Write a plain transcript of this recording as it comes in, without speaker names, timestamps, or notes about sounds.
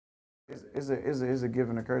It's a gift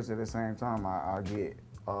and a curse at the same time. I get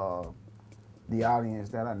the audience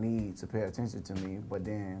that I need to pay attention to me, but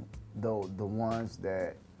then the ones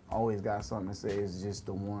that always got something to say is just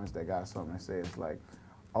the ones that got something to say. It's like,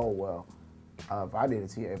 oh well, if I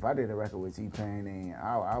did a record with T-Pain, then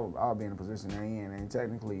I'll be in a position that he in, and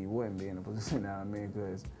technically he wouldn't be in a position that I'm in,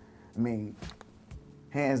 because I mean,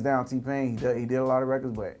 hands down, T-Pain, he did a lot of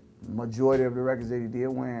records, but majority of the records that he did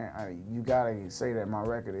you gotta say that my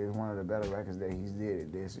record is one of the better records that he's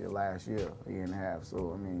did this year, last year, a year and a half.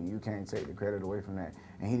 So I mean, you can't take the credit away from that.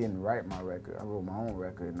 And he didn't write my record. I wrote my own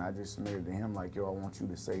record, and I just submitted to him like, yo, I want you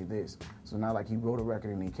to say this. So not like he wrote a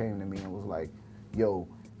record and he came to me and was like, yo,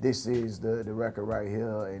 this is the record right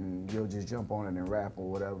here, and you'll just jump on it and rap or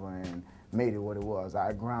whatever, and made it what it was.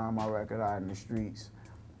 I grind my record out in the streets,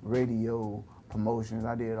 radio, promotions,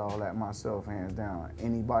 I did all that myself, hands down.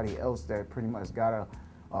 Anybody else that pretty much got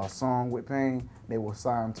a song with Pain, they were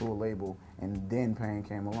signed to a label, and then Pain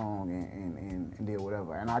came along and did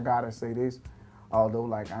whatever. And I gotta say this, although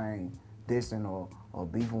like I ain't dissing or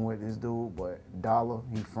beefing with this dude, but Dolla,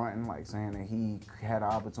 he fronting, like saying that he had an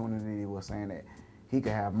opportunity, he was saying that he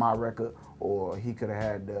could have my record, or he could have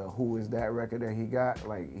had the Who Is That record that he got.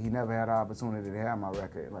 Like, he never had an opportunity to have my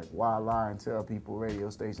record. Like, why lie and tell people, radio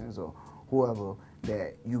stations or whoever,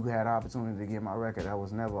 that you had an opportunity to get my record? That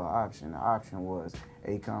was never an option. The option was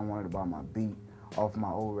Akon wanted to buy my beat off my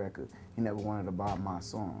old record. He never wanted to buy my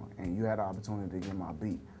song, and you had an opportunity to get my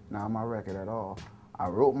beat. Not my record at all. I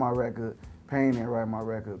wrote my record, Pain didn't write my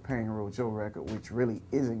record, Pain wrote your record, which really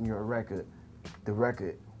isn't your record. The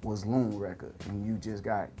record was Loon record, and you just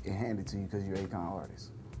got it handed to you because you're Akon artist.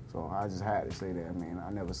 So I just had to say that. I mean, I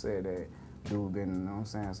never said that dude been, you know what I'm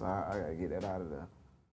saying? So I gotta get that out of there.